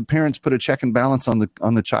because the parents put a check and balance on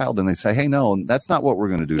the child, and they say, hey, no, that's not what we're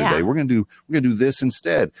going to do today. We're going to do this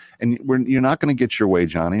instead. And you're not going to get your way,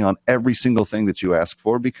 Johnny, on every single thing that you ask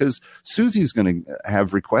for, because Susie's going to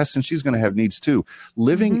have requests and she's going to have needs too.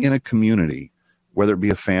 Living in a community, whether it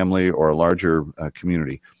be a family or a larger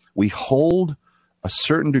community, we hold a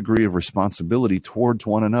certain degree of responsibility towards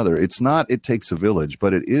one another. It's not, it takes a village,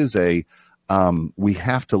 but it is we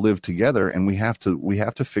have to live together, and we have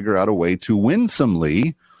to figure out a way to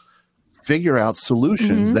winsomely figure out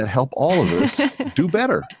solutions that help all of us do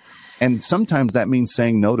better. And sometimes that means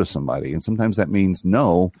saying no to somebody. And sometimes that means,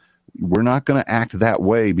 no, we're not going to act that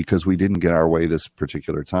way because we didn't get our way this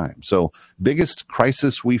particular time. So biggest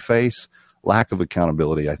crisis we face, lack of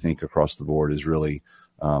accountability, I think, across the board is really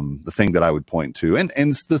the thing that I would point to. And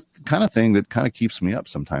it's the kind of thing that kind of keeps me up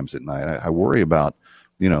sometimes at night. I worry about,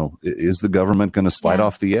 is the government going to slide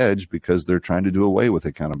off the edge because they're trying to do away with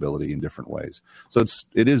accountability in different ways? So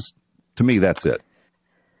it is, to me, that's it.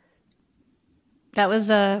 That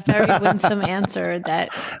was a very winsome answer that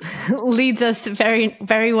leads us very,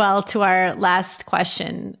 very well to our last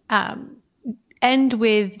question. End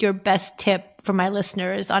with your best tip for my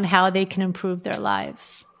listeners on how they can improve their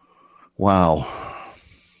lives. Wow.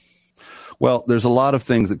 Well, there's a lot of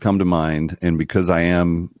things that come to mind, and because I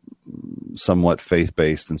am somewhat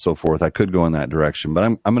faith-based and so forth, I could go in that direction, but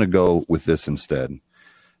I'm going to go with this instead.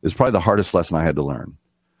 It's probably the hardest lesson I had to learn.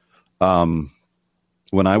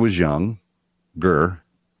 When I was younger,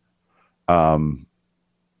 and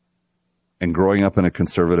growing up in a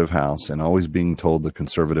conservative house and always being told the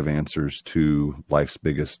conservative answers to life's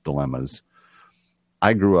biggest dilemmas,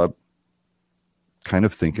 I grew up kind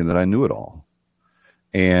of thinking that I knew it all.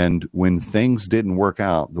 And when things didn't work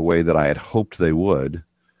out the way that I had hoped they would,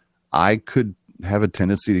 I could have a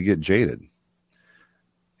tendency to get jaded.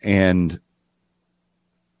 And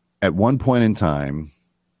at one point in time,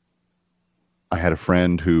 I had a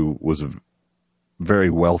friend who was a very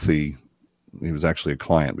wealthy. He was actually a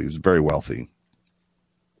client, but he was very wealthy.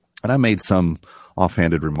 And I made some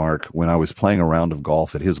offhanded remark when I was playing a round of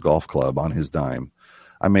golf at his golf club on his dime.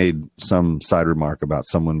 I made some side remark about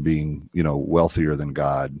someone being, wealthier than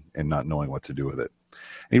God and not knowing what to do with it.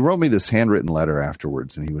 And he wrote me this handwritten letter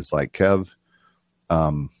afterwards, and he was like, Kev,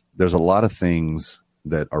 there's a lot of things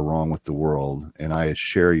that are wrong with the world, and I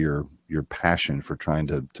share your passion for trying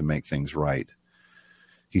to make things right.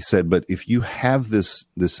 He said, but if you have this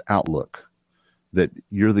outlook that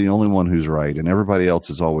you're the only one who's right and everybody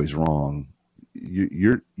else is always wrong,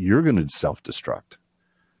 you're going to self-destruct.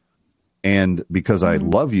 And because I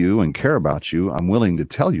love you and care about you, I'm willing to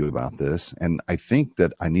tell you about this. And I think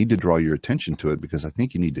that I need to draw your attention to it because I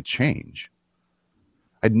think you need to change.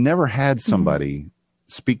 I'd never had somebody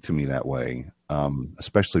speak to me that way,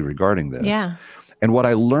 especially regarding this. Yeah. And what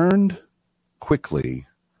I learned quickly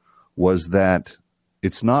was that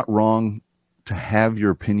it's not wrong to have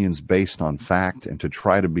your opinions based on fact and to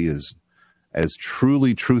try to be as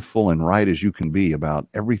truly truthful and right as you can be about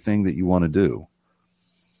everything that you want to do.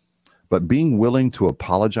 But being willing to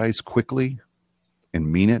apologize quickly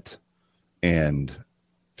and mean it and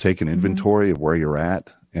take an inventory of where you're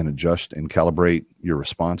at and adjust and calibrate your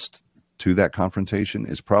response to that confrontation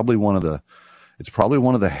is probably one of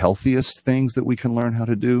the healthiest things that we can learn how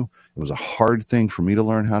to do. It was a hard thing for me to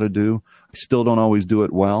learn how to do. I still don't always do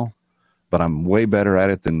it well, but I'm way better at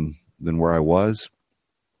it than where I was.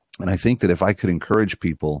 And I think that if I could encourage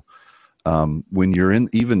people when you're in,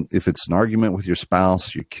 even if it's an argument with your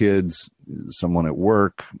spouse, your kids, someone at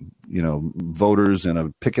work, voters in a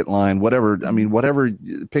picket line, whatever,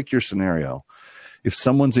 pick your scenario. If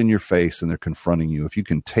someone's in your face and they're confronting you, if you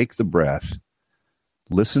can take the breath,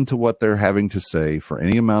 listen to what they're having to say for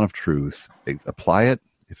any amount of truth, apply it.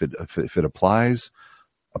 If it applies,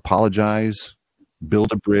 apologize,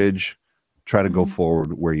 build a bridge, try to go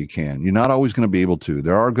forward where you can. You're not always going to be able to.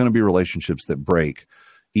 There are going to be relationships that break,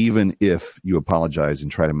 even if you apologize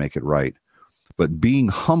and try to make it right. But being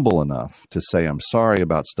humble enough to say, I'm sorry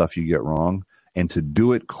about stuff you get wrong, and to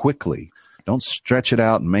do it quickly. Don't stretch it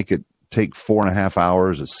out and make it take 4.5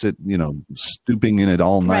 hours to sit, stooping in it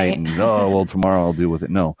all night and, tomorrow I'll deal with it.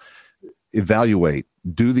 No, evaluate,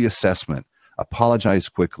 do the assessment, apologize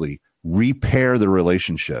quickly, repair the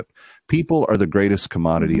relationship. People are the greatest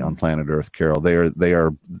commodity on planet Earth, Carol. They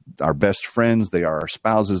are our best friends. They are our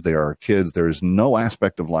spouses. They are our kids. There is no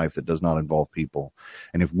aspect of life that does not involve people.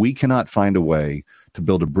 And if we cannot find a way to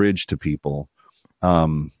build a bridge to people,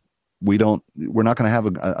 we're not going to have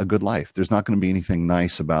a good life. There's not going to be anything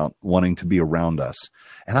nice about wanting to be around us.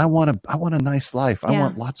 And I want a nice life. I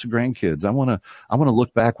want lots of grandkids. I want to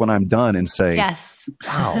look back when I'm done and say, yes,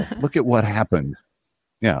 wow, look at what happened.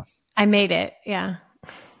 Yeah. I made it. Yeah.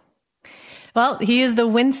 Well, he is the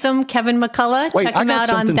winsome Kevin McCullough. Wait, check him out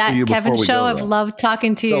on That Kevin Show. I've loved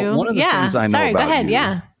talking to you. So one of the things I know about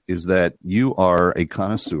you is that you are a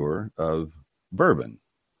connoisseur of bourbon.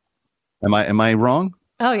 Am I wrong?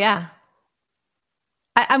 Oh, yeah.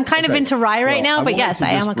 I'm kind of into rye right now, but yes,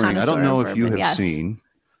 I am a connoisseur. I don't know if you have seen,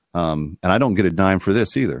 and I don't get a dime for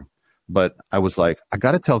this either, but I was like, I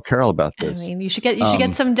got to tell Carol about this. I mean, you should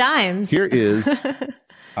get some dimes. Here is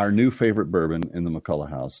our new favorite bourbon in the McCullough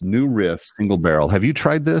house, New Riff Single Barrel. Have you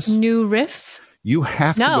tried this? New Riff? You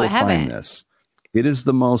have to go find this. It is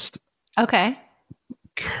the most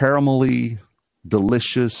caramelly,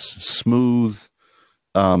 delicious, smooth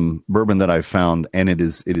bourbon that I've found, and it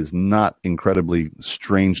is not incredibly,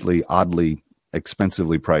 strangely, oddly,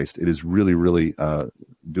 expensively priced. It is really, really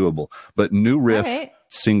doable. But New Riff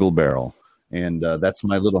Single Barrel, and that's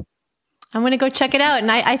my little. I'm going to go check it out, and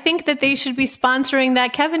I think that they should be sponsoring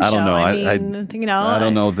That Kevin Show. I don't know. I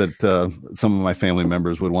don't know that some of my family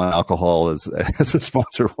members would want alcohol as a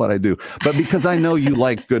sponsor of what I do, but because I know you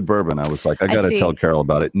like good bourbon, I was like, I got to tell Carol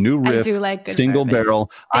about it. New Riff Single Barrel.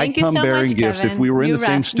 I come bearing gifts. If we were in the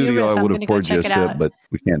same studio, I would have poured you a sip, but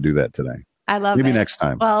we can't do that today. I love it. Maybe next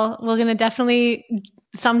time. Well, we're going to definitely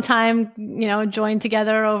sometime, join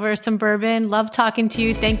together over some bourbon. Love talking to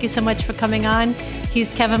you. Thank you so much for coming on.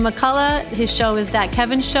 He's Kevin McCullough. His show is That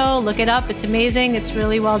Kevin Show. Look it up. It's amazing. It's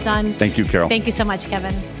really well done. Thank you, Carol. Thank you so much,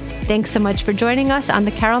 Kevin. Thanks so much for joining us on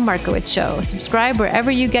The Karol Markowicz Show. Subscribe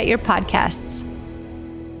wherever you get your podcasts.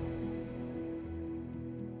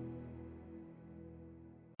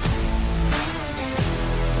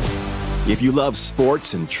 If you love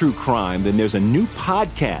sports and true crime, then there's a new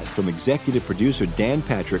podcast from executive producer Dan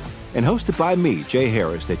Patrick and hosted by me, Jay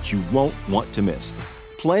Harris, that you won't want to miss.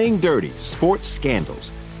 Playing Dirty: Sports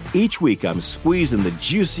Scandals. Each week, I'm squeezing the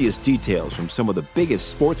juiciest details from some of the biggest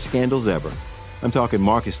sports scandals ever. I'm talking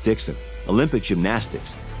Marcus Dixon, Olympic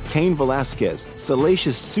gymnastics, Cain Velasquez,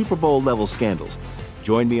 salacious Super Bowl-level scandals.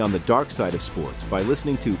 Join me on the dark side of sports by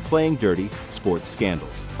listening to Playing Dirty: Sports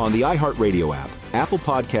Scandals on the iHeartRadio app, Apple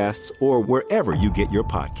Podcasts, or wherever you get your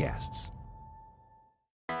podcasts.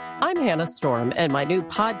 I'm Hannah Storm, and my new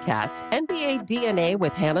podcast, NBA DNA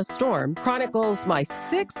with Hannah Storm, chronicles my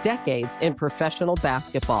 6 decades in professional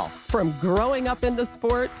basketball. From growing up in the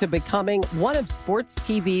sport to becoming one of sports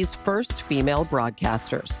TV's first female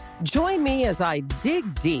broadcasters. Join me as I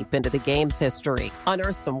dig deep into the game's history,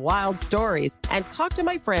 unearth some wild stories, and talk to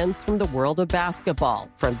my friends from the world of basketball,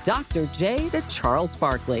 from Dr. J to Charles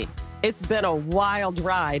Barkley. It's been a wild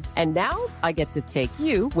ride, and now I get to take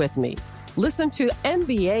you with me. Listen to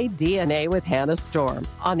NBA DNA with Hannah Storm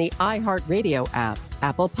on the iHeartRadio app,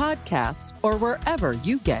 Apple Podcasts, or wherever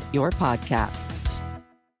you get your podcasts.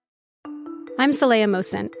 I'm Saleha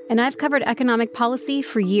Mohsen, and I've covered economic policy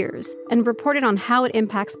for years and reported on how it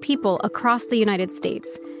impacts people across the United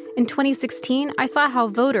States. In 2016, I saw how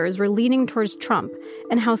voters were leaning towards Trump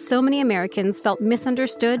and how so many Americans felt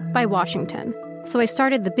misunderstood by Washington. So I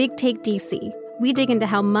started The Big Take DC. We dig into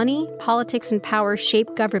how money, politics, and power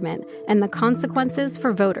shape government and the consequences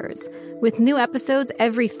for voters. With new episodes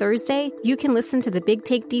every Thursday, you can listen to The Big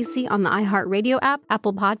Take DC on the iHeartRadio app,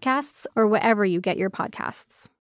 Apple Podcasts, or wherever you get your podcasts.